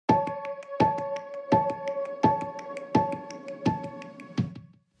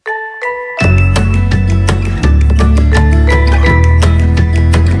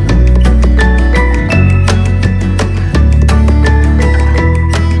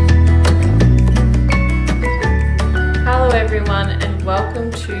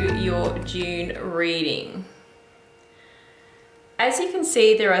your June reading. As you can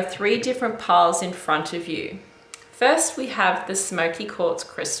see, there are 3 different piles in front of you. First, we have the Smoky Quartz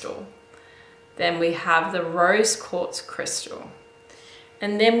crystal. Then we have the Rose Quartz crystal.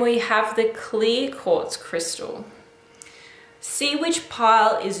 And then we have the Clear Quartz crystal. See which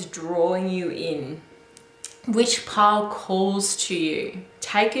pile is drawing you in. Which pile calls to you.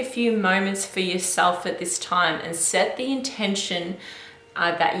 Take a few moments for yourself at this time and set the intention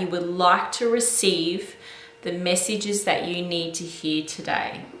that you would like to receive the messages that you need to hear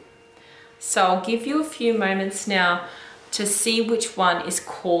today. So I'll give you a few moments now to see which one is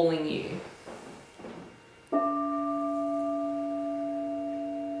calling you.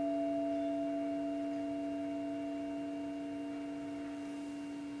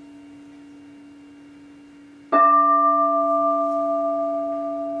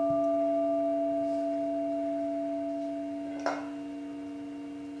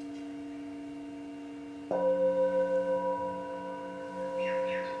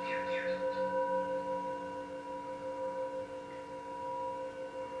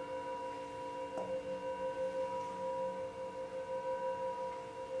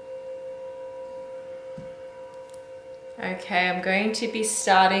 Okay, I'm going to be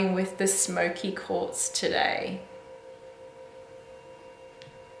starting with the Smoky Quartz today.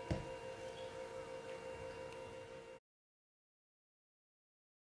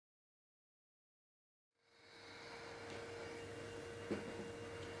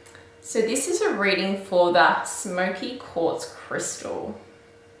 So this is a reading for the Smoky Quartz crystal.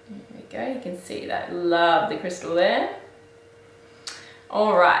 There we go, you can see that lovely crystal there.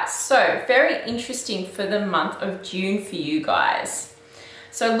 All right, so very interesting for the month of June for you guys.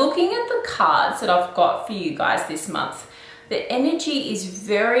 So looking at the cards that I've got for you guys this month, the energy is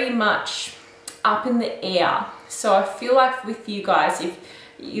very much up in the air. So I feel like with you guys, if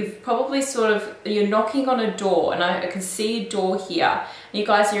you've probably you're knocking on a door, and I can see a door here. You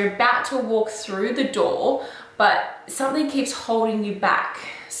guys are about to walk through the door, but something keeps holding you back.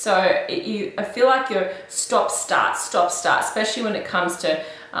 So I feel like you're stop, start, especially when it comes to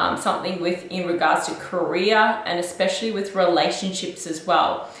something in regards to career and especially with relationships as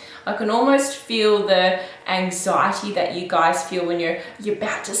well. I can almost feel the anxiety that you guys feel when you're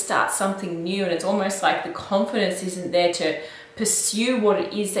about to start something new, and it's almost like the confidence isn't there to pursue what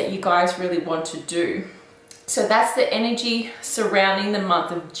it is that you guys really want to do. So that's the energy surrounding the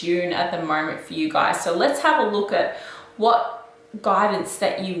month of June at the moment for you guys. So let's have a look at what guidance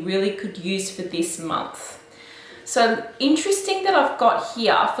that you really could use for this month. So interesting that I've got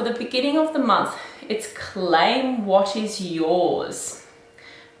here for the beginning of the month, it's claim what is yours.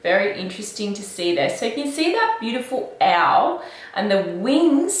 Very interesting to see there. So you can see that beautiful owl, and the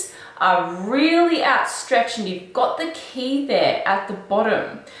wings are really outstretched, and you've got the key there at the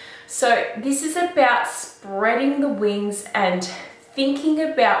bottom. So this is about spreading the wings and thinking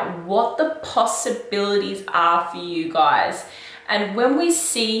about what the possibilities are for you guys. And when we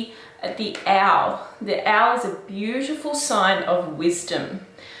see the owl is a beautiful sign of wisdom.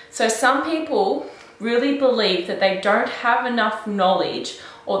 So some people really believe that they don't have enough knowledge,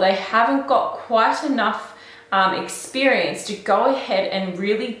 or they haven't got quite enough experience to go ahead and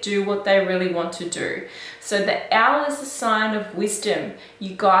really do what they really want to do. So the owl is a sign of wisdom.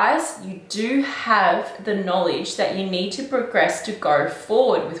 You guys, you do have the knowledge that you need to progress to go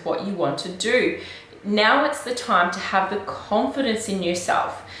forward with what you want to do. Now it's the time to have the confidence in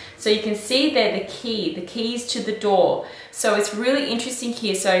yourself. So you can see there the keys to the door. So it's really interesting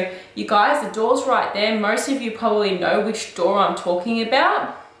here. So you guys, the door's right there. Most of you probably know which door I'm talking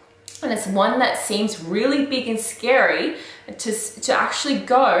about. And it's one that seems really big and scary to actually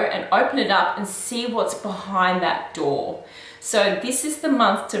go and open it up and see what's behind that door. So this is the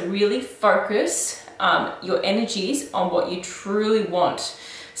month to really focus your energies on what you truly want.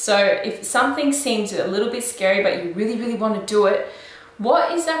 So if something seems a little bit scary, but you really, really want to do it,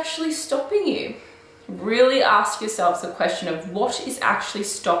 what is actually stopping you? Really ask yourselves the question of what is actually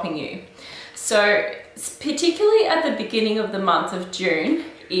stopping you. So particularly at the beginning of the month of June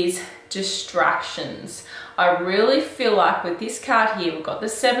is distractions. I really feel like with this card here, we've got the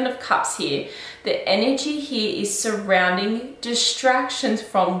 7 of Cups here. The energy here is surrounding distractions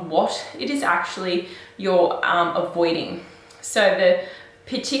from what it is actually you're avoiding. So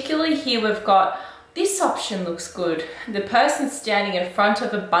particularly here we've got this option looks good. The person standing in front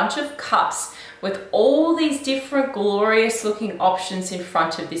of a bunch of cups with all these different glorious looking options in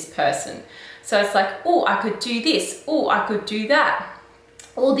front of this person. So it's like, oh, I could do this. Oh, I could do that.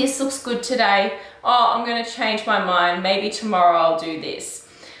 Oh, this looks good today. Oh, I'm going to change my mind. Maybe tomorrow I'll do this.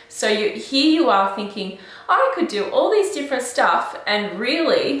 So here you are thinking, I could do all these different stuff, and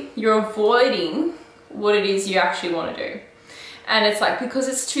really you're avoiding what it is you actually want to do. And it's like, because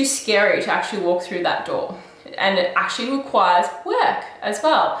it's too scary to actually walk through that door. And it actually requires work as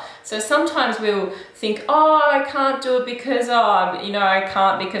well. So sometimes we'll think, oh, I can't do it because, I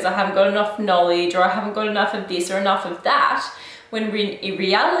can't because I haven't got enough knowledge, or I haven't got enough of this or enough of that. When in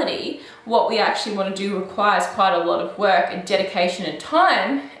reality, what we actually want to do requires quite a lot of work and dedication and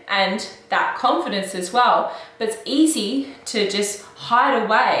time, and that confidence as well. But it's easy to just hide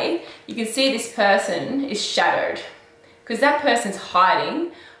away. You can see this person is shadowed because that person's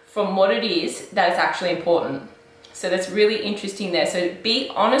hiding from what it is that is actually important. So that's really interesting there. So be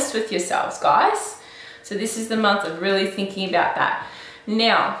honest with yourselves, guys. So this is the month of really thinking about that.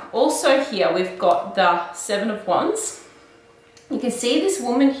 Now, also here, we've got the Seven of Wands. You can see this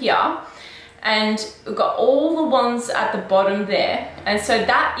woman here, and we've got all the wands at the bottom there. And so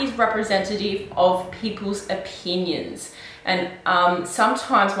that is representative of people's opinions. And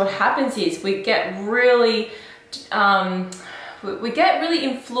sometimes what happens is we get really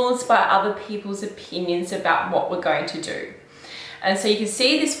influenced by other people's opinions about what we're going to do. And so you can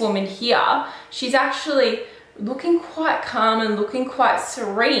see this woman here, she's actually looking quite calm and looking quite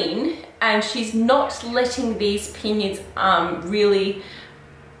serene, and she's not letting these opinions really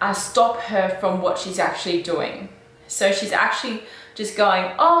stop her from what she's actually doing. So she's actually just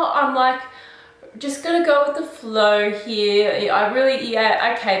going, oh, I'm like, just gonna go with the flow here.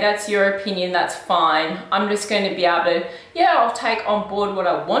 Yeah, okay, that's your opinion, that's fine. I'm just going to be able to, yeah, I'll take on board what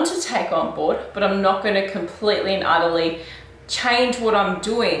I want to take on board, but I'm not going to completely and utterly change what I'm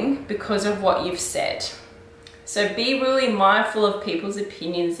doing because of what you've said. So be really mindful of people's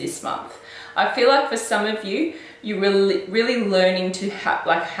opinions this month. I feel like for some of you, you're really learning to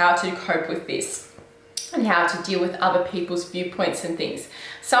how to cope with this and how to deal with other people's viewpoints and things.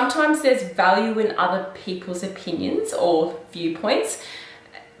 Sometimes there's value in other people's opinions or viewpoints,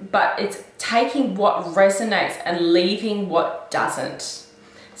 but it's taking what resonates and leaving what doesn't.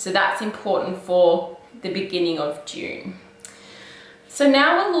 So that's important for the beginning of June. So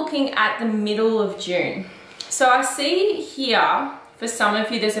now we're looking at the middle of June. So I see here, for some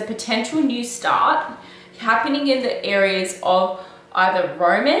of you, there's a potential new start happening in the areas of either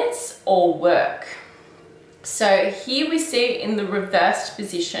romance or work. So here we see it in the reversed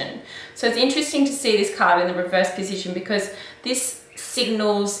position. So it's interesting to see this card in the reversed position because this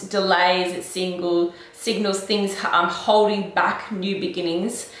signals delays, it signals things holding back new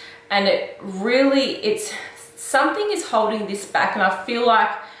beginnings, and it's something is holding this back. And I feel like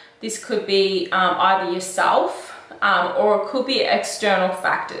this could be either yourself or it could be external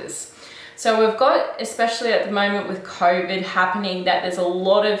factors. So we've got, especially at the moment with COVID happening, that there's a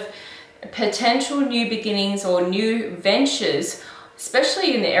lot of potential new beginnings or new ventures,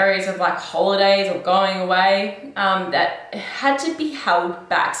 especially in the areas of like holidays or going away, that had to be held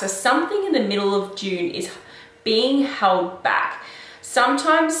back. So something in the middle of June is being held back.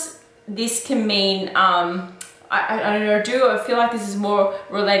 Sometimes this can mean, I feel like this is more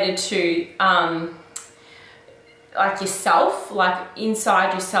related to like yourself, like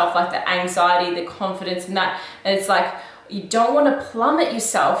inside yourself, like the anxiety, the confidence and that. And it's like, you don't want to plummet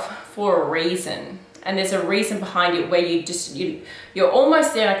yourself for a reason. And there's a reason behind it where you're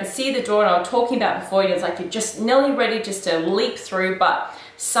almost there. And I can see the door, and I was talking about before, it's like you're just nearly ready just to leap through, but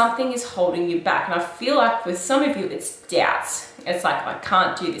something is holding you back. And I feel like with some of you, it's doubts. It's like, I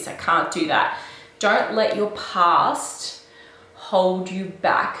can't do this, I can't do that. Don't let your past hold you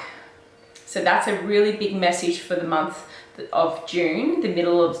back. So that's a really big message for the month of June, the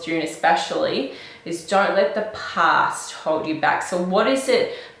middle of June especially, is don't let the past hold you back. So what is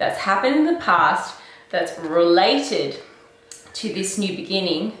it that's happened in the past that's related to this new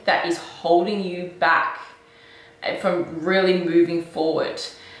beginning that is holding you back from really moving forward?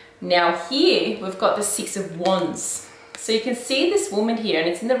 Now here we've got the Six of Wands. So you can see this woman here, and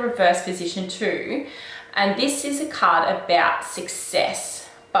it's in the reverse position too. And this is a card about success,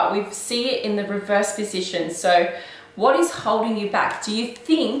 but we see it in the reverse position. So what is holding you back? Do you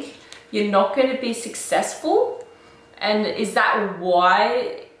think you're not going to be successful? And is that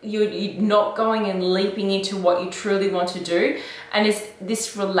why you're not going and leaping into what you truly want to do? And is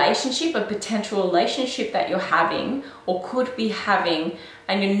this relationship a potential relationship that you're having or could be having,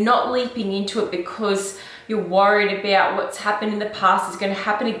 and you're not leaping into it because you're worried about what's happened in the past is going to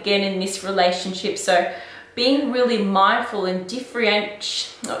happen again in this relationship? So being really mindful and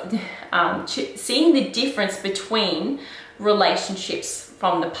seeing the difference between relationships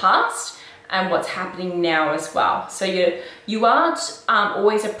from the past and what's happening now as well. So you aren't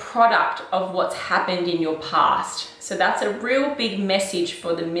always a product of what's happened in your past. So that's a real big message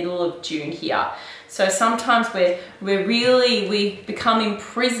for the middle of June here. So sometimes we become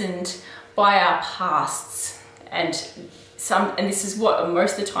imprisoned by our pasts, and this is what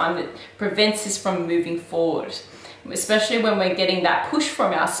most of the time that prevents us from moving forward, especially when we're getting that push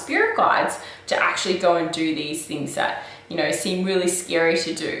from our spirit guides to actually go and do these things that, you know, seem really scary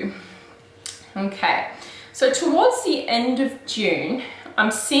to do. Okay, so towards the end of June,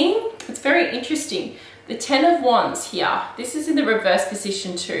 I'm seeing, it's very interesting, the 10 of Wands here. This is in the reverse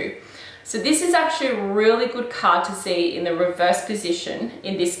position too. So this is actually a really good card to see in the reverse position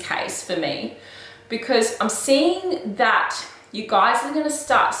in this case for me, because I'm seeing that you guys are going to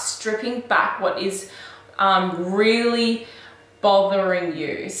start stripping back what is really bothering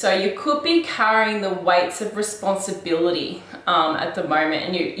you. So you could be carrying the weights of responsibility at the moment,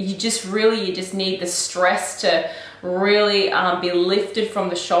 and you just need the stress to really be lifted from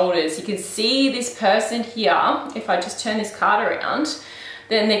the shoulders. You can see this person here, if I just turn this card around,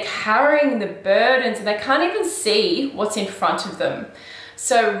 then they're carrying the burdens and they can't even see what's in front of them.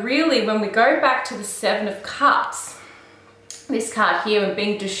 So really, when we go back to the 7 of Cups, this card here, and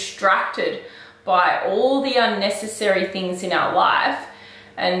being distracted by all the unnecessary things in our life,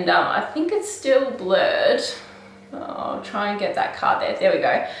 and I think it's still blurred. I'll try and get that card there. There we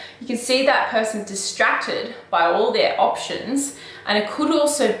go. You can see that person distracted by all their options, and it could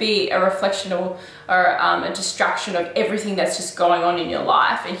also be a reflection or a distraction of everything that's just going on in your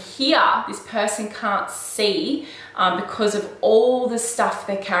life. And here, this person can't see because of all the stuff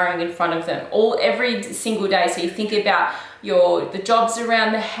they're carrying in front of them every single day. So you think about the jobs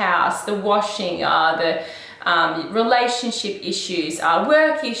around the house, the washing, the relationship issues,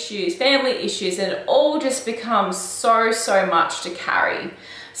 work issues, family issues, and it all just becomes so much to carry.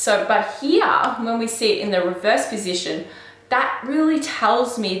 So, but here, when we see it in the reverse position, that really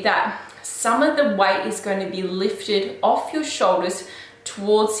tells me that some of the weight is going to be lifted off your shoulders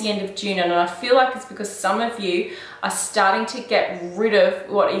towards the end of June. And I feel like it's because some of you are starting to get rid of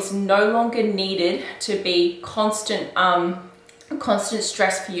what is no longer needed to be constant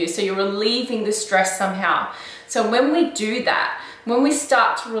stress for you. So you're relieving the stress somehow. So when we do that, when we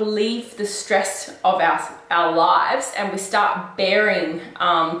start to relieve the stress of our lives and we start bearing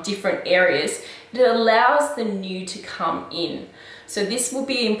different areas, it allows the new to come in. So this will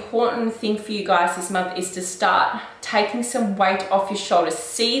be an important thing for you guys this month, is to start taking some weight off your shoulders.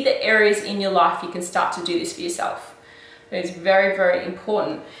 See the areas in your life you can start to do this for yourself. It's very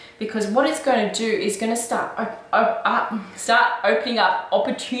important, because what it's going to do is going to start opening up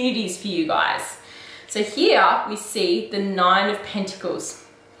opportunities for you guys. So here we see the 9 of Pentacles.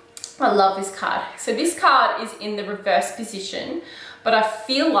 I love this card. So this card is in the reverse position, but I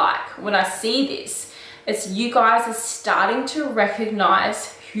feel like when I see this, it's you guys are starting to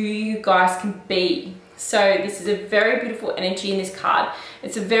recognize who you guys can be. So this is a very beautiful energy in this card.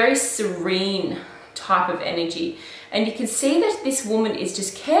 It's a very serene type of energy. And you can see that this woman is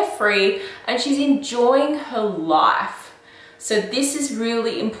just carefree and she's enjoying her life. So this is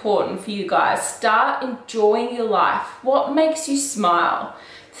really important for you guys. Start enjoying your life. What makes you smile?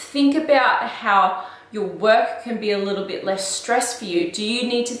 Think about how your work can be a little bit less stress for you. Do you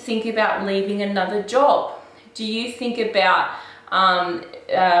need to think about leaving another job? Do you think about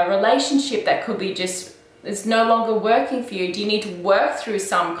a relationship that could be just, it's no longer working for you? Do you need to work through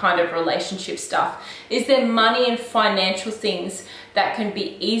some kind of relationship stuff? Is there money and financial things that can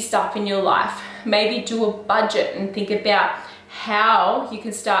be eased up in your life? Maybe do a budget and think about how you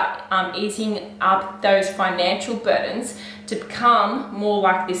can start easing up those financial burdens to become more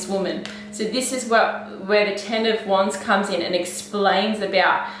like this woman. So this is where the 10 of Wands comes in and explains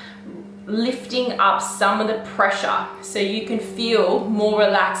about lifting up some of the pressure so you can feel more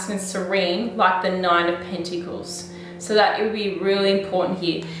relaxed and serene, like the 9 of Pentacles. So that it would be really important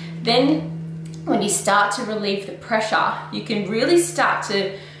here. Then when you start to relieve the pressure, you can really start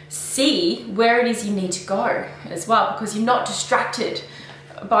to see where it is you need to go as well, because you're not distracted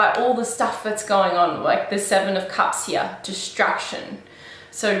by all the stuff that's going on, like the 7 of Cups here, distraction.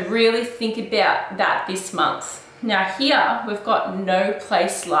 So really think about that this month. Now here we've got no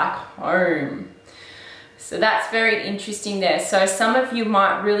place like home. So that's very interesting there. So some of you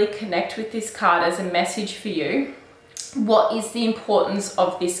might really connect with this card as a message for you. What is the importance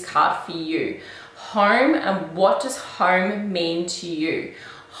of this card for you? Home, and what does home mean to you?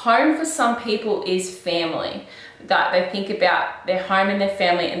 Home for some people is family. That they think about their home and their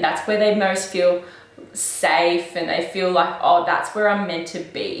family, and that's where they most feel safe and they feel like, oh, that's where I'm meant to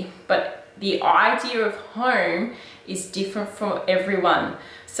be. But the idea of home is different for everyone.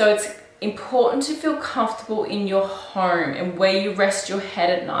 So important to feel comfortable in your home and where you rest your head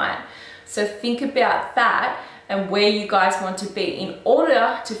at night. So think about that and where you guys want to be in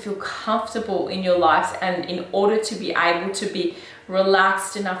order to feel comfortable in your lives and in order to be able to be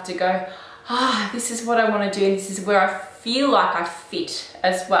relaxed enough to go, this is what I want to do and this is where I feel like I fit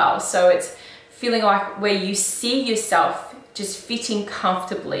as well. So it's feeling like where you see yourself just fitting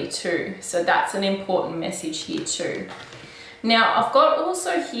comfortably too. So that's an important message here too. Now I've got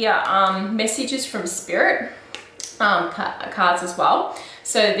also here messages from Spirit cards as well.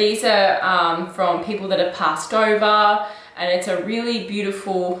 So these are from people that have passed over, and it's a really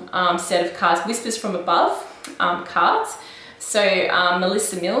beautiful set of cards, Whispers from Above cards. So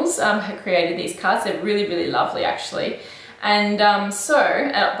Melissa Mills had created these cards. They're really, really lovely actually. And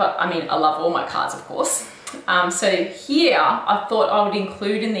but I mean, I love all my cards, of course. So here I thought I would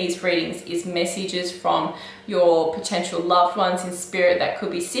include in these readings is messages from your potential loved ones in spirit that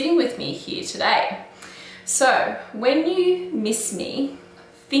could be sitting with me here today. So when you miss me,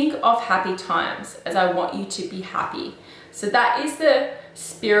 think of happy times as I want you to be happy. So that is the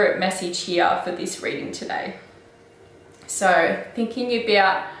spirit message here for this reading today. So thinking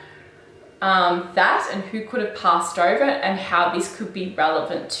about that and who could have passed over and how this could be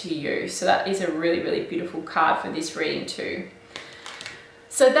relevant to you. So that is a really, really beautiful card for this reading too.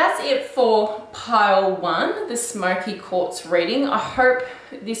 So that's it for pile 1, the Smoky Quartz reading. I hope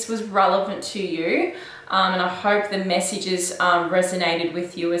this was relevant to you and I hope the messages resonated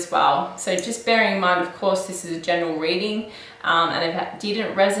with you as well. So just bearing in mind, of course, this is a general reading and if it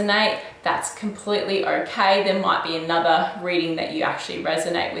didn't resonate, that's completely okay. There might be another reading that you actually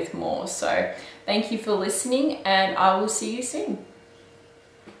resonate with more. So thank you for listening and I will see you soon.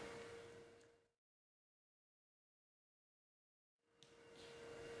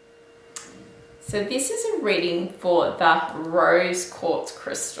 So this is a reading for the rose quartz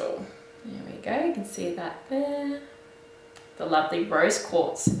crystal. There we go, you can see that there. The lovely rose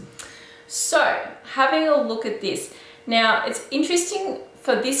quartz. So having a look at this. Now it's interesting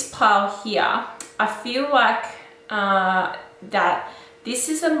for this pile here, I feel like that this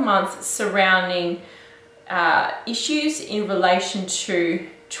is a month surrounding issues in relation to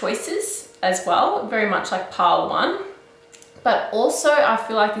choices as well, very much like pile 1. But also I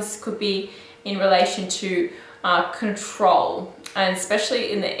feel like this could be in relation to control, and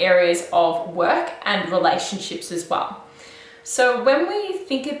especially in the areas of work and relationships as well. So when we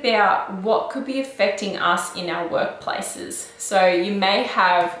think about what could be affecting us in our workplaces, so you may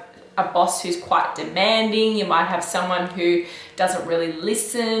have a boss who's quite demanding, you might have someone who doesn't really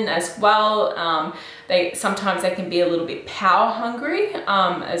listen as well. Sometimes they can be a little bit power hungry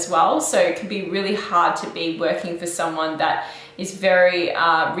as well. So it can be really hard to be working for someone that is very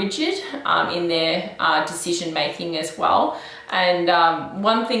rigid in their decision making as well. And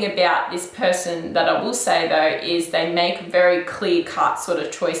one thing about this person that I will say though is they make very clear-cut sort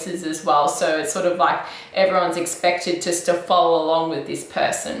of choices as well. So it's sort of like everyone's expected just to follow along with this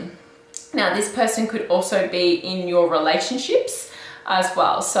person. Now this person could also be in your relationships as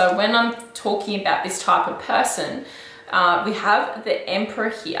well. So when I'm talking about this type of person, we have the Emperor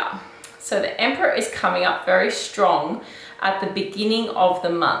here. So the Emperor is coming up very strong at the beginning of the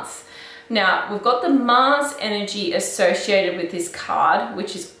month. Now we've got the Mars energy associated with this card,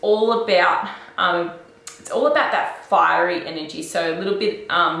 which is all about it's all about that fiery energy, so a little bit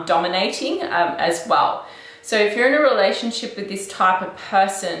dominating as well. So if you're in a relationship with this type of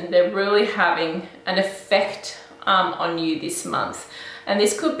person, they're really having an effect on you this month. And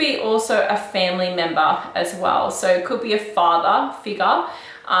this could be also a family member as well. So it could be a father figure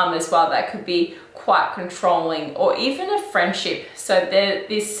as well that could be quite controlling, or even a friendship. So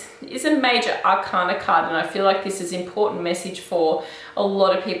this is a major arcana card, and I feel like this is an important message for a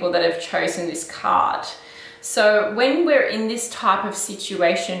lot of people that have chosen this card. So when we're in this type of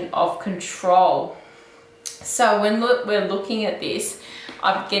situation of control, so when we're looking at this,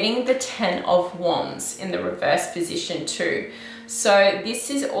 I'm getting the 10 of Wands in the reverse position too. So this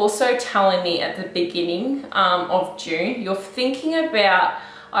is also telling me at the beginning of June, you're thinking about,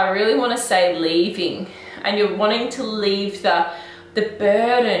 I really want to say leaving, and you're wanting to leave the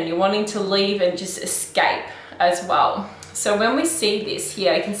burden, you're wanting to leave and just escape as well. So when we see this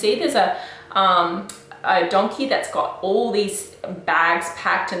here, you can see there's a donkey that's got all these bags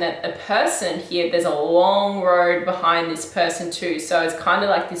packed, and a person here, there's a long road behind this person too. So it's kind of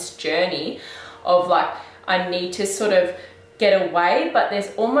like this journey of like, I need to sort of get away, but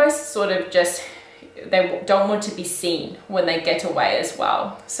there's almost sort of just, they don't want to be seen when they get away as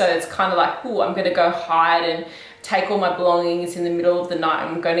well. So it's kind of like, oh, I'm going to go hide and take all my belongings in the middle of the night.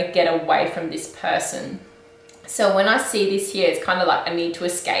 I'm going to get away from this person. So when I see this here, it's kind of like I need to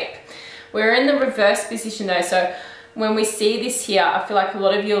escape. We're in the reverse position though, so when we see this here, I feel like a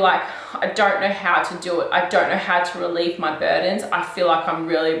lot of you are like, I don't know how to do it. I don't know how to relieve my burdens. I feel like I'm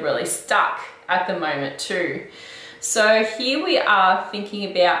really, really stuck at the moment too. So here we are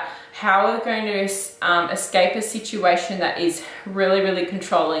thinking about how we're going to escape a situation that is really, really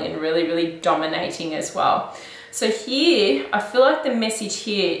controlling and really, really dominating as well. So here, I feel like the message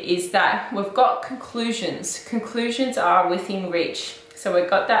here is that we've got conclusions. Conclusions are within reach. So we've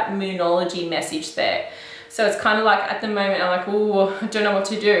got that Moonology message there. So it's kind of like at the moment, I'm like, oh, I don't know what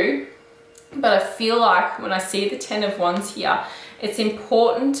to do. But I feel like when I see the 10 of Wands here, it's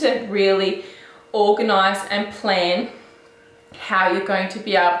important to really organize and plan how you're going to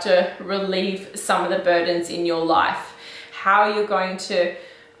be able to relieve some of the burdens in your life. How you're going to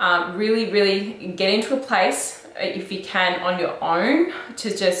really, really get into a place, if you can, on your own,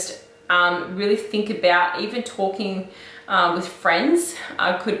 to just really think about, even talking with friends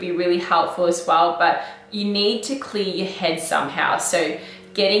could be really helpful as well, but you need to clear your head somehow. So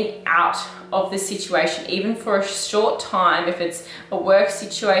getting out of the situation, even for a short time, if it's a work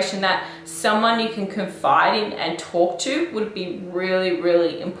situation, that someone you can confide in and talk to would be really,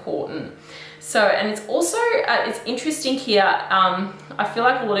 really important. So, and it's also, it's interesting here, I feel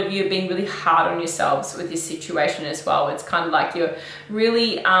like a lot of you have been really hard on yourselves with this situation as well. It's kind of like you're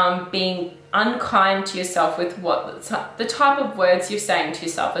really being unkind to yourself with what the type of words you're saying to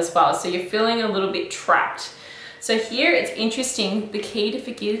yourself as well. So you're feeling a little bit trapped. So here it's interesting, the key to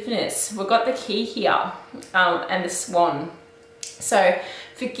forgiveness. We've got the key here and the swan. So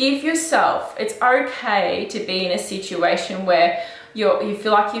forgive yourself. It's okay to be in a situation where you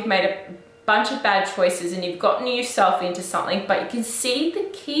feel like you've made a bunch of bad choices and you've gotten yourself into something, but you can see the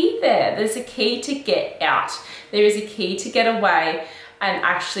key there. There's a key to get out. There is a key to get away and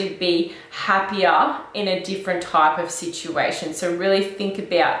actually be happier in a different type of situation. So really think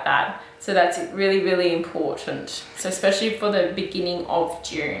about that. So that's really, really important. So especially for the beginning of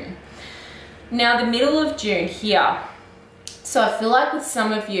June. Now the middle of June here. So I feel like with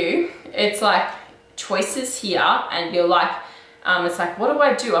some of you, it's like choices here and you're like, it's like, what do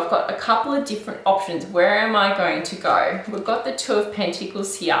I do? I've got a couple of different options. Where am I going to go? We've got the Two of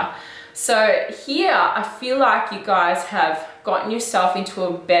Pentacles here. So here, I feel like you guys have gotten yourself into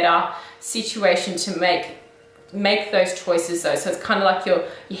a better situation to make those choices though. So it's kind of like your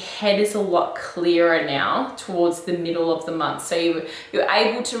head is a lot clearer now towards the middle of the month. So you're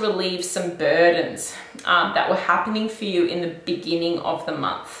able to relieve some burdens that were happening for you in the beginning of the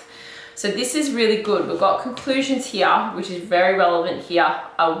month. So this is really good. We've got conclusions here, which is very relevant here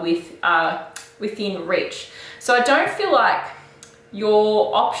within reach. So I don't feel like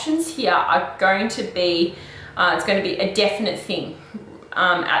your options here are going to be, it's going to be a definite thing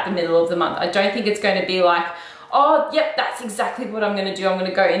at the middle of the month. I don't think it's going to be like, oh, yep, that's exactly what I'm going to do. I'm going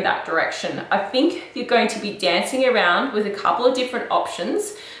to go in that direction. I think you're going to be dancing around with a couple of different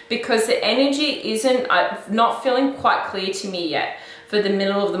options because the energy isn't, not feeling quite clear to me yet for the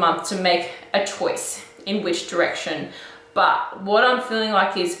middle of the month to make a choice in which direction. But what I'm feeling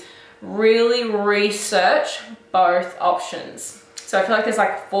like is really research both options. So I feel like there's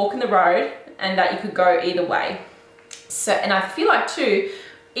like a fork in the road and that you could go either way. So, and I feel like too,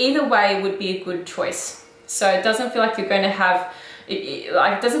 either way would be a good choice. So it doesn't feel like you're going to have,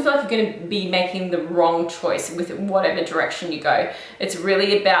 it doesn't feel like you're going to be making the wrong choice with whatever direction you go. It's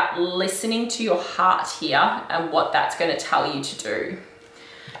really about listening to your heart here and what that's going to tell you to do.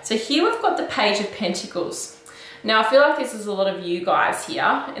 So here we've got the Page of Pentacles. Now I feel like this is a lot of you guys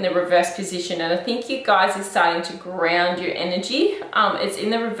here in the reverse position, and I think you guys are starting to ground your energy. It's in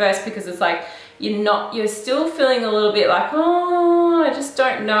the reverse because it's like you're still feeling a little bit like, oh, I just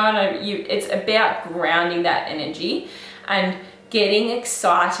don't know. It's about grounding that energy and getting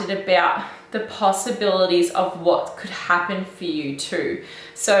excited about the possibilities of what could happen for you too.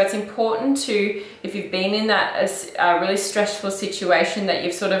 So it's important to, if you've been in that really stressful situation that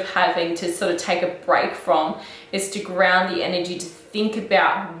you're sort of having to sort of take a break from, is to ground the energy to think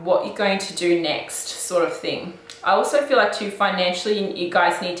about what you're going to do next, sort of thing. I also feel like too, financially, you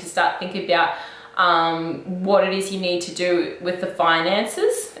guys need to start thinking about what it is you need to do with the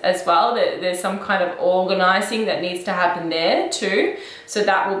finances as well. There's some kind of organizing that needs to happen there too. So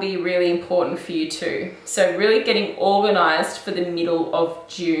that will be really important for you too. So really getting organized for the middle of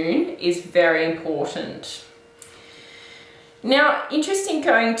June is very important. Now, interesting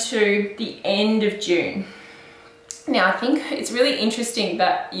going to the end of June. Now, I think it's really interesting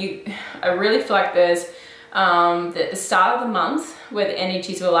that I really feel like there's the start of the month where the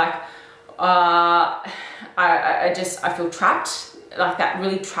energies were like, I feel trapped, like that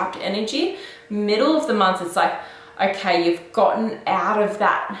really trapped energy. Middle of the month, it's like, okay, you've gotten out of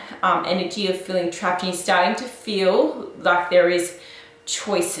that energy of feeling trapped, and you're starting to feel like there is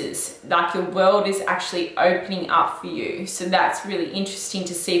choices, like your world is actually opening up for you. So that's really interesting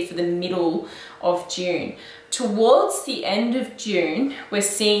to see for the middle of June. Towards the end of June, we're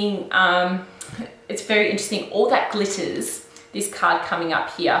seeing, it's very interesting, all that glitters, this card coming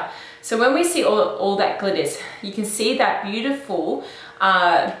up here. So when we see all that glitters, you can see that beautiful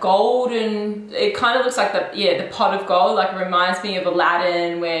golden, it kind of looks like the pot of gold, like it reminds me of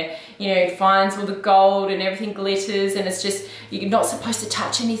Aladdin, where, you know, he finds all the gold and everything glitters, and it's just, you're not supposed to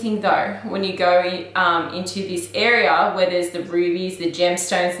touch anything though. When you go into this area where there's the rubies, the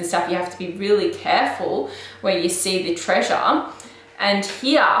gemstones and stuff, you have to be really careful where you see the treasure. And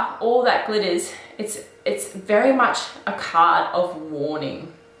here, all that glitters, it's very much a card of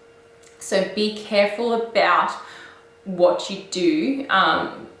warning. So be careful about what you do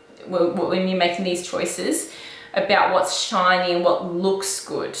when you're making these choices, about what's shiny and what looks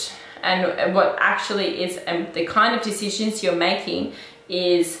good, and what actually is, and the kind of decisions you're making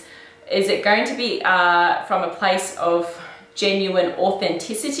is it going to be from a place of genuine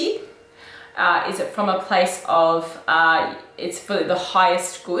authenticity? Is it from a place of it's for the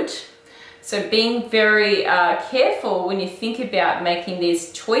highest good? So being very careful when you think about making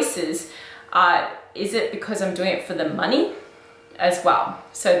these choices. Is it because I'm doing it for the money as well?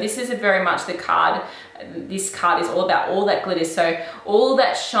 So this is very much the card. This card is all about all that glitters. So all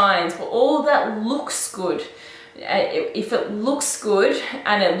that shines, all that looks good. If it looks good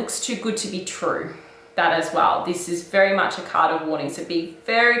and it looks too good to be true, that as well. This is very much a card of warning. So be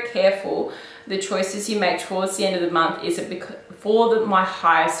very careful. The choices you make towards the end of the month, is it because for my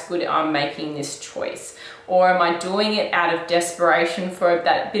highest good I'm making this choice? Or am I doing it out of desperation for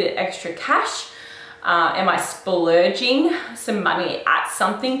that bit of extra cash? Am I splurging some money at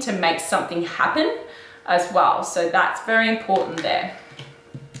something to make something happen as well? So that's very important there.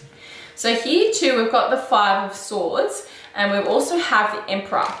 So here too, we've got the Five of Swords, and we also have the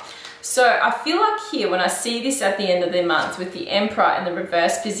Emperor. So I feel like here, when I see this at the end of the month with the Emperor in the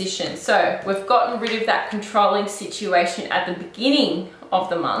reverse position, so we've gotten rid of that controlling situation at the beginning of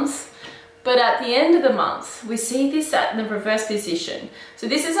the month, but at the end of the month, we see this at the reverse position. So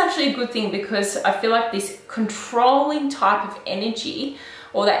this is actually a good thing, because I feel like this controlling type of energy,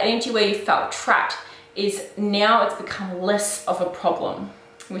 or that energy where you felt trapped, is now it's become less of a problem,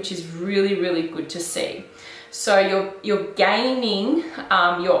 which is really, really good to see. So you're gaining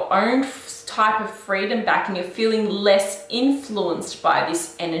your own type of freedom back, and you're feeling less influenced by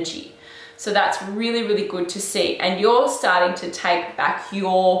this energy. So that's really, really good to see. And you're starting to take back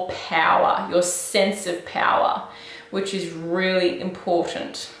your power, your sense of power, which is really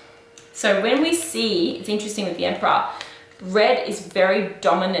important. So when we see, it's interesting with the Emperor, red is very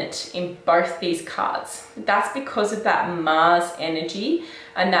dominant in both these cards. That's because of that Mars energy,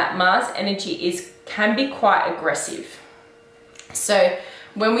 and that Mars energy can be quite aggressive. So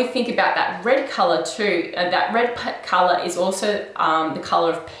when we think about that red color too, that red color is also the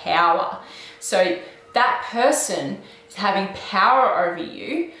color of power. So that person is having power over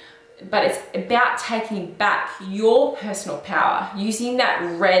you, but it's about taking back your personal power, using that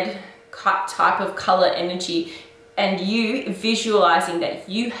red type of color energy, and you visualizing that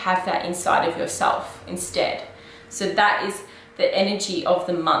you have that inside of yourself instead. So that is the energy of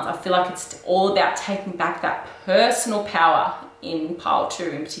the month. I feel like it's all about taking back that personal power in pile 2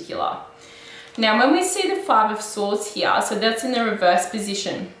 in particular. Now when we see the Five of Swords here, so that's in the reverse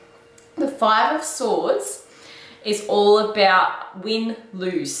position. The Five of Swords is all about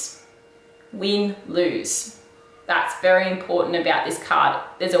win-lose. Win-lose. That's very important about this card.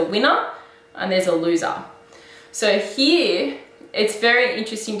 There's a winner and there's a loser. So here, it's very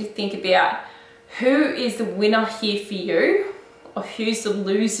interesting to think about who is the winner here for you, or who's the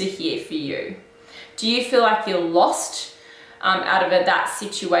loser here for you. Do you feel like you're lost out of that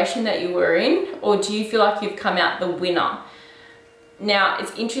situation that you were in, or do you feel like you've come out the winner? Now,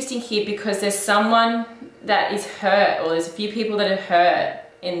 it's interesting here because there's someone that is hurt, or there's a few people that are hurt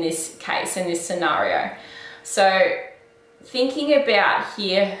in this case, in this scenario. So thinking about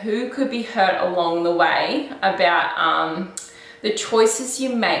here who could be hurt along the way, about the choices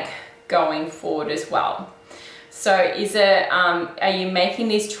you make going forward as well. So is it, are you making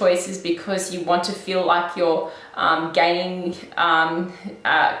these choices because you want to feel like you're gaining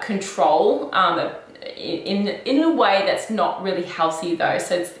control in a way that's not really healthy though?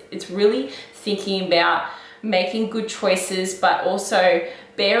 So it's really thinking about making good choices, but also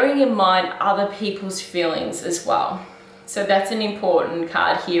bearing in mind other people's feelings as well. So that's an important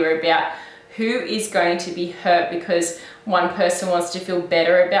card here about who is going to be hurt because one person wants to feel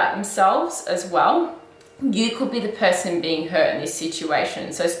better about themselves as well. you could be the person being hurt in this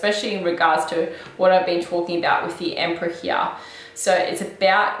situation. So especially in regards to what I've been talking about with the Emperor here. So it's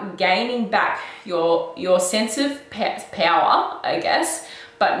about gaining back your sense of power, I guess,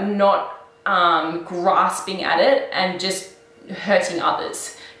 but not grasping at it and just hurting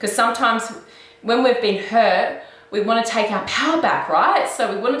others. Because sometimes when we've been hurt, we want to take our power back, right?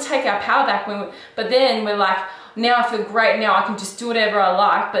 So we want to take our power back, but then we're like, now I feel great, now I can just do whatever I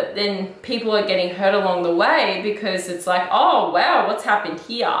like, but then people are getting hurt along the way because it's like, oh wow, what's happened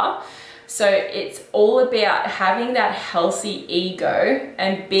here? So it's all about having that healthy ego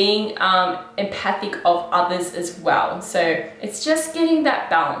and being empathic of others as well. So it's just getting that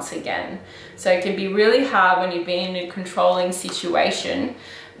balance again. So it can be really hard when you've been in a controlling situation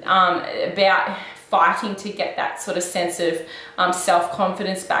about fighting to get that sort of sense of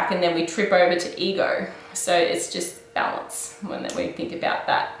self-confidence back, and then we trip over to ego. So it's just balance when we think about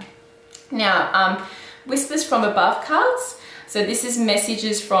that. Now, Whispers from Above cards. So this is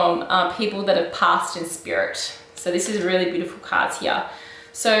messages from people that have passed in spirit. So this is really beautiful cards here.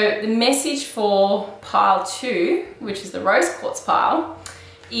 So the message for pile 2, which is the rose quartz pile,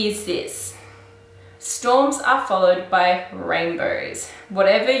 is this: storms are followed by rainbows.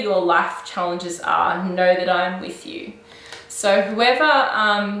 Whatever your life challenges are, know that I'm with you. So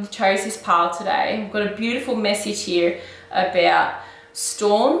whoever chose this pile today, I've got a beautiful message here about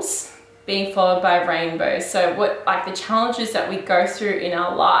storms being followed by rainbows. So what, like the challenges that we go through in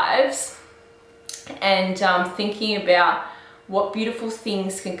our lives, and thinking about what beautiful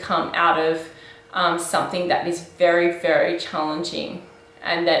things can come out of something that is very, very challenging,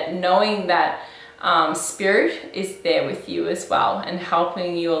 and that knowing that spirit is there with you as well and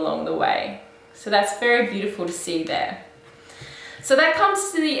helping you along the way. So that's very beautiful to see there. So that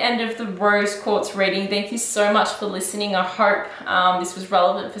comes to the end of the rose quartz reading. Thank you so much for listening. I hope this was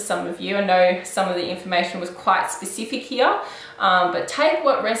relevant for some of you. I know some of the information was quite specific here, but take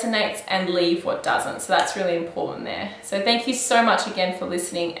what resonates and leave what doesn't. So that's really important there. So thank you so much again for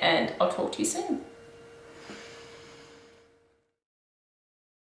listening, and I'll talk to you soon.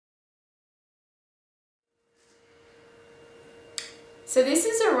 So this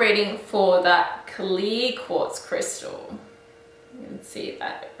is a reading for that clear quartz crystal. You can see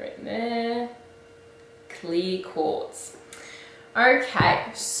that right there. Clear quartz. Okay,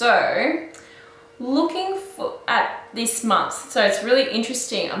 so looking at this month. So it's really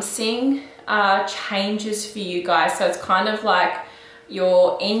interesting. I'm seeing changes for you guys. So it's kind of like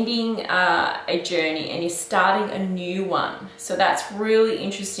you're ending a journey and you're starting a new one. So that's really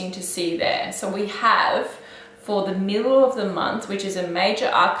interesting to see there. So we have, for the middle of the month, which is a major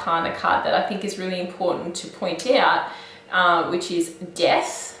arcana card that I think is really important to point out, which is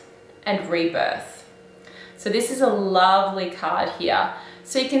death and rebirth. So this is a lovely card here.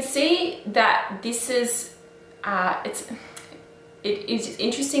 So you can see that this is, it's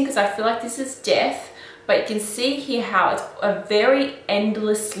interesting because I feel like this is death, but you can see here how it's a very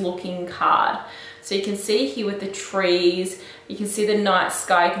endless looking card. So you can see here with the trees, you can see the night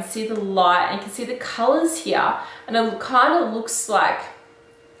sky, you can see the light, and you can see the colors here. And it kind of looks like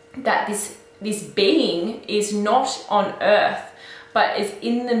that this being is not on earth, but is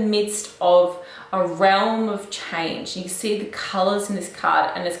in the midst of a realm of change. You can see the colors in this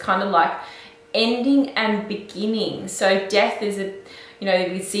card, and it's kind of like ending and beginning. So death is a, you know,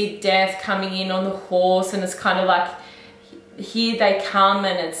 you see death coming in on the horse, and it's kind of like, here they come,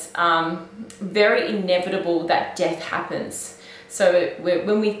 and it's very inevitable that death happens. So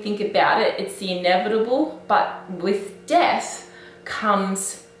when we think about it, it's the inevitable, but with death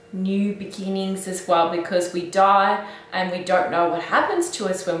comes new beginnings as well, because we die and we don't know what happens to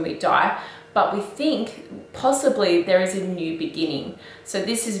us when we die, but we think possibly there is a new beginning. So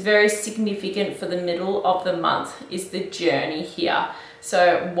this is very significant for the middle of the month, is the journey here.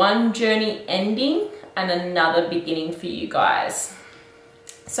 So one journey ending and another beginning for you guys.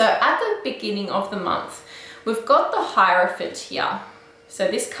 So at the beginning of the month, we've got the Hierophant here. So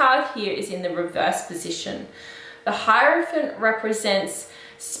this card here is in the reverse position. The Hierophant represents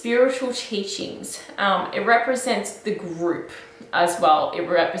spiritual teachings. It represents the group as well. It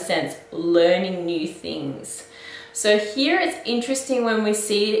represents learning new things. So here it's interesting when we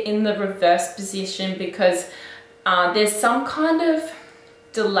see it in the reverse position, because there's some kind of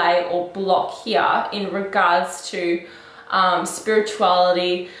delay or block here in regards to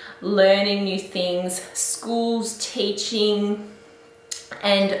spirituality, learning new things, schools, teaching,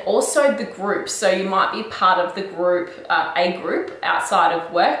 and also the group. So you might be part of the group, a group outside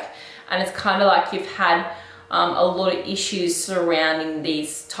of work, and it's kind of like you've had a lot of issues surrounding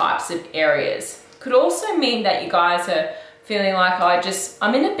these types of areas. Could also mean that you guys are feeling like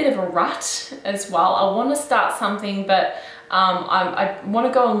I'm in a bit of a rut as well. I want to start something, but I want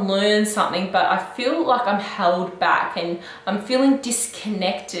to go and learn something, but I feel like I'm held back and I'm feeling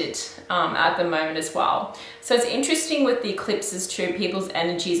disconnected at the moment as well. So it's interesting with the eclipses too, people's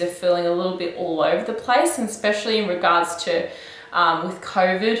energies are feeling a little bit all over the place, and especially in regards to with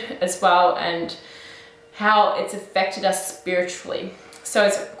COVID as well, and how it's affected us spiritually. So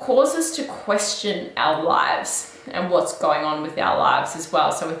it's caused us to question our lives and what's going on with our lives as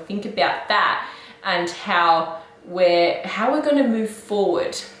well. So we think about that and how we're going to move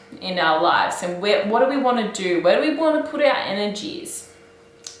forward in our lives, and what do we want to do? Where do we want to put our energies?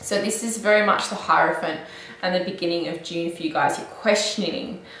 So this is very much the Hierophant and the beginning of June for you guys. You're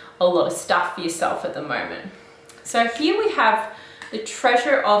questioning a lot of stuff for yourself at the moment. So here we have the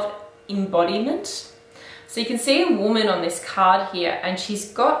Treasure of Embodiment. So you can see a woman on this card here, and she's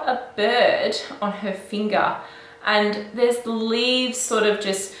got a bird on her finger, and there's the leaves sort of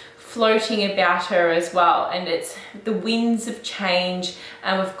just floating about her as well, and it's the winds of change,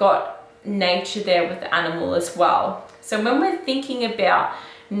 and we've got nature there with the animal as well. So when we're thinking about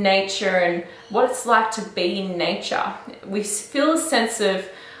nature and what it's like to be in nature, we feel a sense of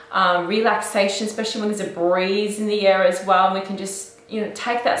relaxation, especially when there's a breeze in the air as well, and we can just, you know,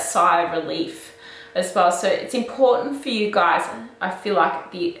 take that sigh of relief as well. So it's important for you guys, I feel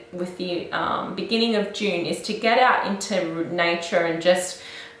like, with the beginning of June, is to get out into nature and just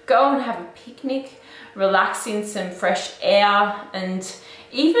go and have a picnic, relax in some fresh air, and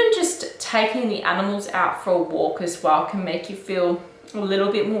even just taking the animals out for a walk as well can make you feel a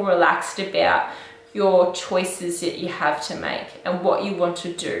little bit more relaxed about your choices that you have to make and what you want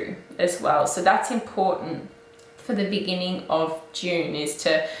to do as well. So that's important for the beginning of June, is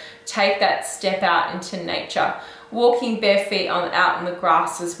to take that step out into nature, walking bare feet out in the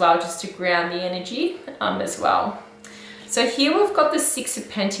grass as well, just to ground the energy as well. So here we've got the Six of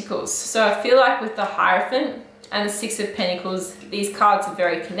Pentacles. So I feel like with the Hierophant and the Six of Pentacles, these cards are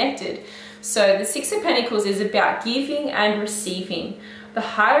very connected. So the Six of Pentacles is about giving and receiving. The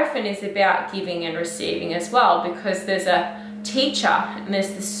Hierophant is about giving and receiving as well, because there's a teacher and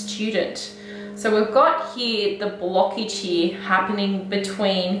there's the student. So we've got here the blockage here happening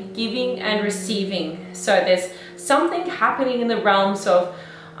between giving and receiving. So there's something happening in the realms of,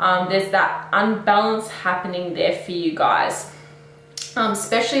 there's that unbalance happening there for you guys.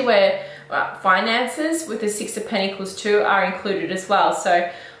 Especially where finances with the Six of Pentacles too are included as well. So,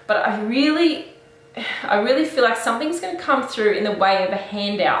 but I really feel like something's going to come through in the way of a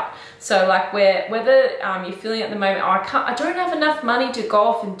handout. So like whether you're feeling at the moment, oh, I don't have enough money to go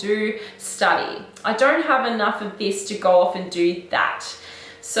off and do study. I don't have enough of this to go off and do that.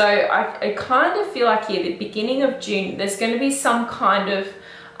 So I kind of feel like here, the beginning of June, there's going to be some kind of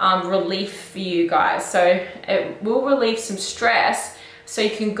relief for you guys. So it will relieve some stress, so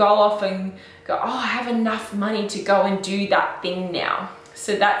you can go off and go, oh, I have enough money to go and do that thing now.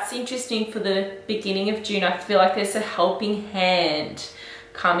 So that's interesting for the beginning of June. I feel like there's a helping hand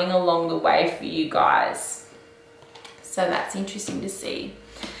coming along the way for you guys. So that's interesting to see.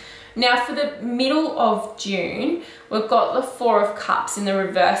 Now for the middle of June, we've got the Four of Cups in the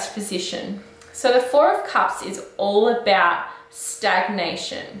reverse position. So the Four of Cups is all about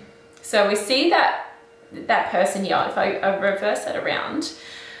stagnation. So we see that person here, if I reverse that around,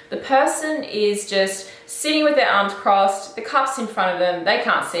 the person is just sitting with their arms crossed, the cup's in front of them, they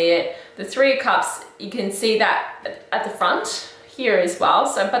can't see it. The Three of Cups, you can see that at the front here as well.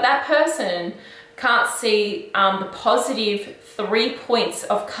 So, but that person can't see the positive 3 points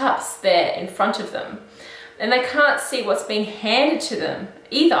of cups there in front of them. And they can't see what's being handed to them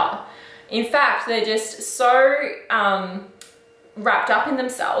either. In fact, they're just so wrapped up in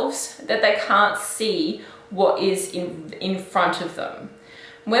themselves that they can't see what is in front of them.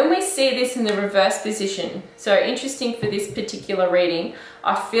 When we see this in the reverse position, so interesting for this particular reading,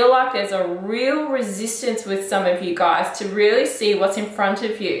 I feel like there's a real resistance with some of you guys to really see what's in front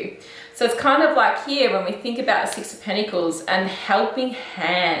of you. So it's kind of like here when we think about the Six of Pentacles and the helping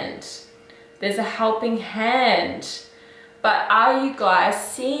hand. There's a helping hand. But are you guys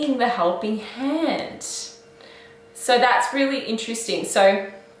seeing the helping hand? So that's really interesting.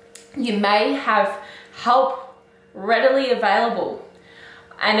 So you may have help readily available,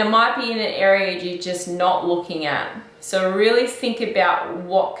 and it might be in an area you're just not looking at. So really think about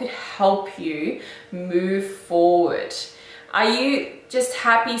what could help you move forward. Are you just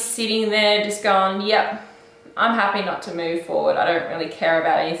happy sitting there just going, yep, I'm happy not to move forward. I don't really care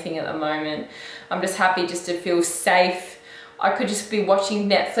about anything at the moment. I'm just happy just to feel safe. I could just be watching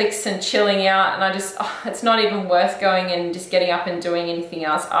Netflix and chilling out, and it's not even worth going and just getting up and doing anything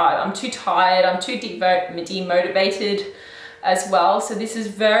else. I'm too tired, I'm too demotivated. as well. So this is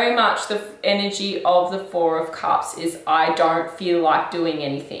very much the energy of the Four of Cups, is I don't feel like doing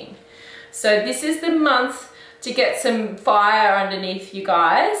anything. So this is the month to get some fire underneath you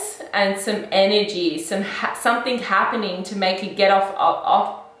guys and some energy, something happening to make you get up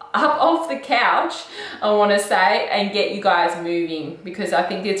off the couch, I want to say, and get you guys moving, because I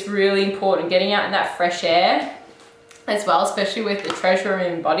think it's really important getting out in that fresh air as well, especially with the treasure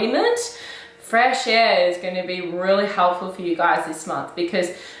embodiment. Fresh air is going to be really helpful for you guys this month, because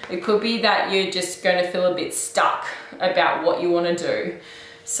it could be that you're just going to feel a bit stuck about what you want to do.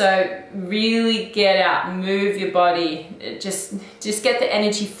 So really get out, move your body, just get the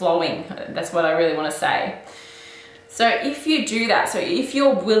energy flowing. That's what I really want to say. So if you do that, so if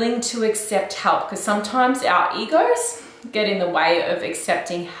you're willing to accept help, because sometimes our egos get in the way of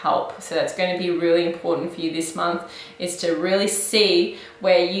accepting help. So that's going to be really important for you this month, is to really see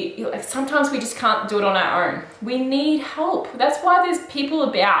where you sometimes we just can't do it on our own. We need help. That's why there's people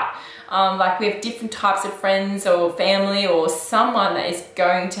about. Like we have different types of friends or family or someone that is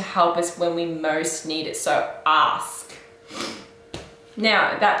going to help us when we most need it. So ask.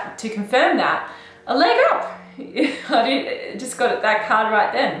 Now, that to confirm that, a leg up. I just got that card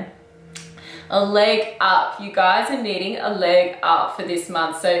right then. A leg up. You guys are needing a leg up for this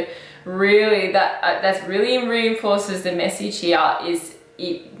month. So really, that's really reinforces the message here is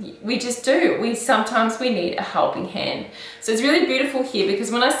we just do. Sometimes we need a helping hand. So it's really beautiful here,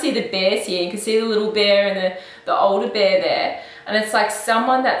 because when I see the bears here, you can see the little bear and the older bear there, and it's like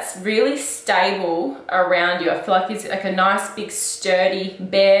someone that's really stable around you. I feel like it's like a nice big sturdy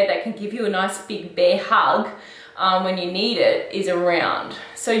bear that can give you a nice big bear hug when you need it, is around.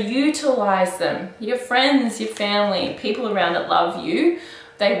 So utilize them. Your friends, your family, people around that love you,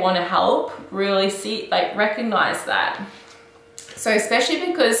 they want to help. Really recognize that. So especially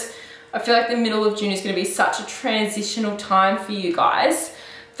because I feel like the middle of June is going to be such a transitional time for you guys,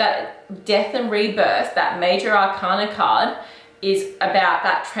 that death and rebirth, that major arcana card, is about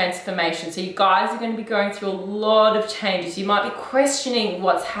that transformation. So you guys are going to be going through a lot of changes. You might be questioning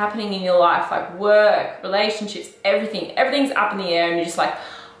what's happening in your life, like work, relationships, everything. Everything's up in the air and you're just like,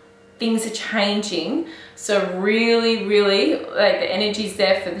 things are changing. So really, really, like the energy's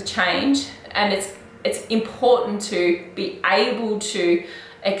there for the change, and it's important to be able to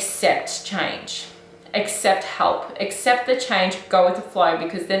accept change, accept help, accept the change, go with the flow,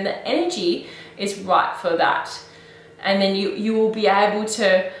 because then the energy is right for that. And then you will be able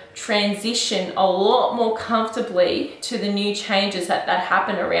to transition a lot more comfortably to the new changes that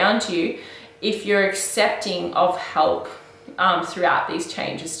happen around you if you're accepting of help throughout these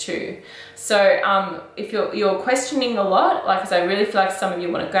changes too. So if you're questioning a lot, like, because I really feel like some of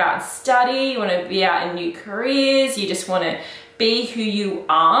you want to go out and study, you want to be out in new careers, you just want to be who you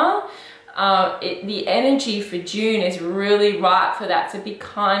are, the energy for June is really right for that. So be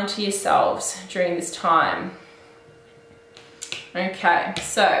kind to yourselves during this time. Okay,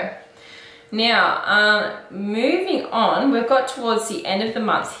 so now moving on, we've got towards the end of the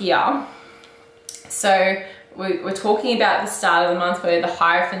month here. So we're talking about the start of the month where the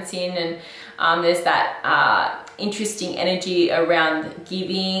Hierophant's in, and there's that interesting energy around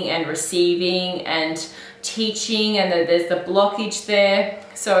giving and receiving and teaching, and there's the blockage there.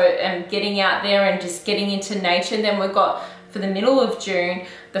 So getting out there and just getting into nature. And then we've got, for the middle of June,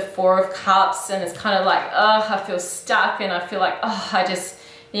 the Four of Cups, and it's kind of like, oh, I feel stuck, and I feel like, oh, I just,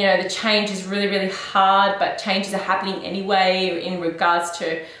 you know, the change is really, really hard, but changes are happening anyway in regards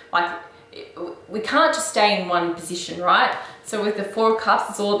to, like, we can't just stay in one position, right? So with the Four of Cups,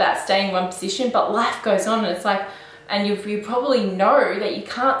 it's all about staying in one position, but life goes on, and it's like, and you probably know that you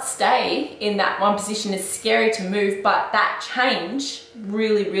can't stay in that one position. It's scary to move, but that change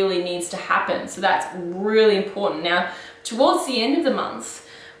really, really needs to happen. So that's really important. Now, towards the end of the month,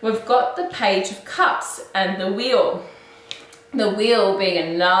 we've got the Page of Cups and the Wheel. The Wheel being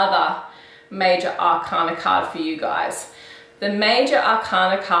another major arcana card for you guys. The major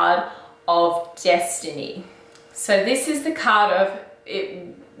arcana card of destiny. So this is the card of,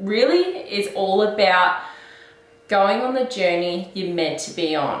 it really is all about going on the journey you're meant to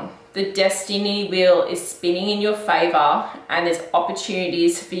be on. The destiny wheel is spinning in your favor, and there's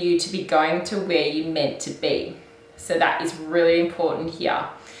opportunities for you to be going to where you're meant to be. So that is really important here.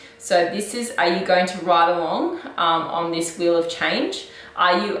 So this is, are you going to ride along on this wheel of change?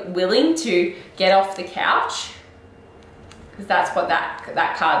 Are you willing to get off the couch? Because that's what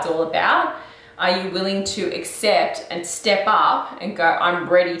that card's all about. Are you willing to accept and step up and go, I'm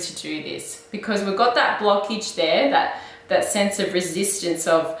ready to do this? Because we've got that blockage there, that sense of resistance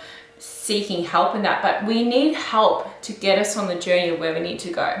of seeking help in that, but we need help to get us on the journey of where we need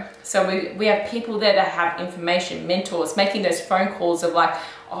to go. So we have people there that have information, mentors, making those phone calls of like,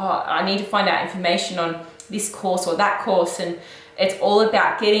 oh, I need to find out information on this course or that course. And it's all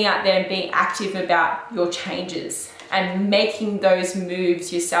about getting out there and being active about your changes and making those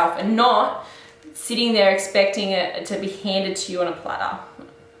moves yourself, and not sitting there expecting it to be handed to you on a platter.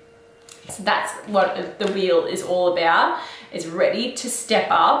 So that's what the wheel is all about, is ready to step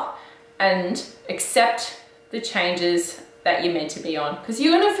up and accept the changes that you're meant to be on. Because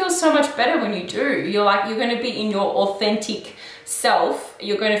you're gonna feel so much better when you do. You're gonna be in your authentic self.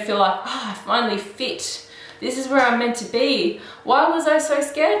 You're gonna feel like, oh, I finally fit. This is where I'm meant to be. Why was I so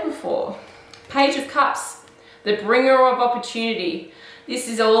scared before? Page of Cups, the bringer of opportunity. This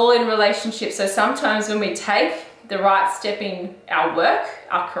is all in relationships. So sometimes when we take the right step in our work,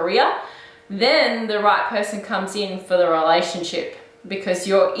 our career, then the right person comes in for the relationship, because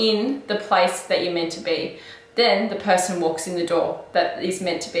you're in the place that you're meant to be. Then the person walks in the door that is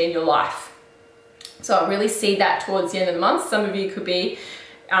meant to be in your life. So I really see that towards the end of the month. Some of you could be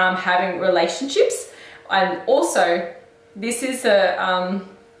having relationships. And also, this is a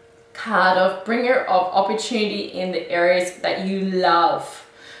card of bringer of opportunity in the areas that you love.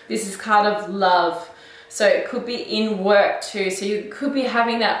 This is card of love. So it could be in work too. So you could be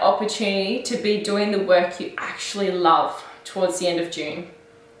having that opportunity to be doing the work you actually love towards the end of June.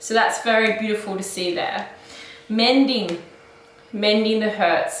 So that's very beautiful to see there. Mending the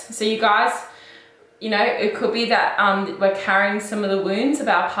hurts. So you guys, you know, it could be that we're carrying some of the wounds of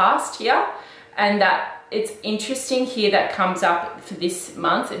our past here, and that it's interesting here that comes up for this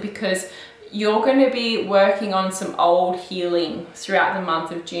month, because you're going to be working on some old healing throughout the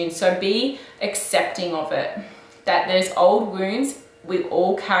month of June. So be accepting of it, that there's old wounds, we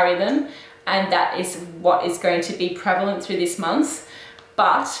all carry them, and that is what is going to be prevalent through this month.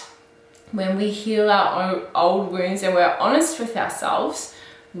 But when we heal our old wounds and we're honest with ourselves,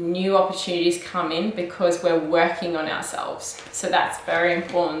 new opportunities come in because we're working on ourselves. So that's very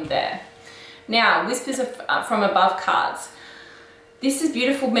important there. Now, whispers from above cards. This is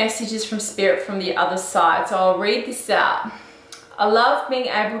beautiful messages from Spirit from the other side. So I'll read this out. I love being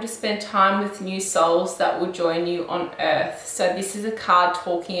able to spend time with new souls that will join you on earth. So this is a card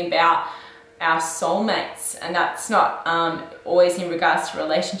talking about our soulmates, and that's not always in regards to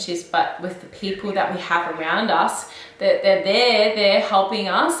relationships, but with the people that we have around us, that they're helping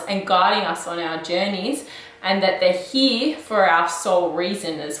us and guiding us on our journeys, and that they're here for our soul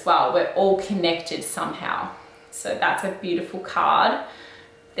reason as well. We're all connected somehow. So that's a beautiful card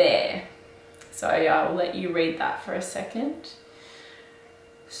there. So I'll let you read that for a second.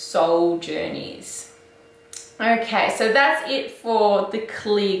 Soul journeys. Okay, so that's it for the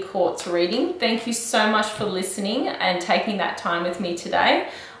clear quartz reading. Thank you so much for listening and taking that time with me today.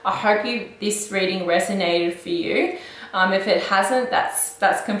 I hope this reading resonated for you. If it hasn't,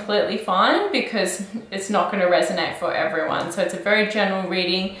 that's completely fine, because it's not going to resonate for everyone. So it's a very general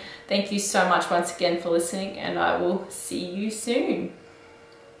reading. Thank you so much once again for listening, and I will see you soon.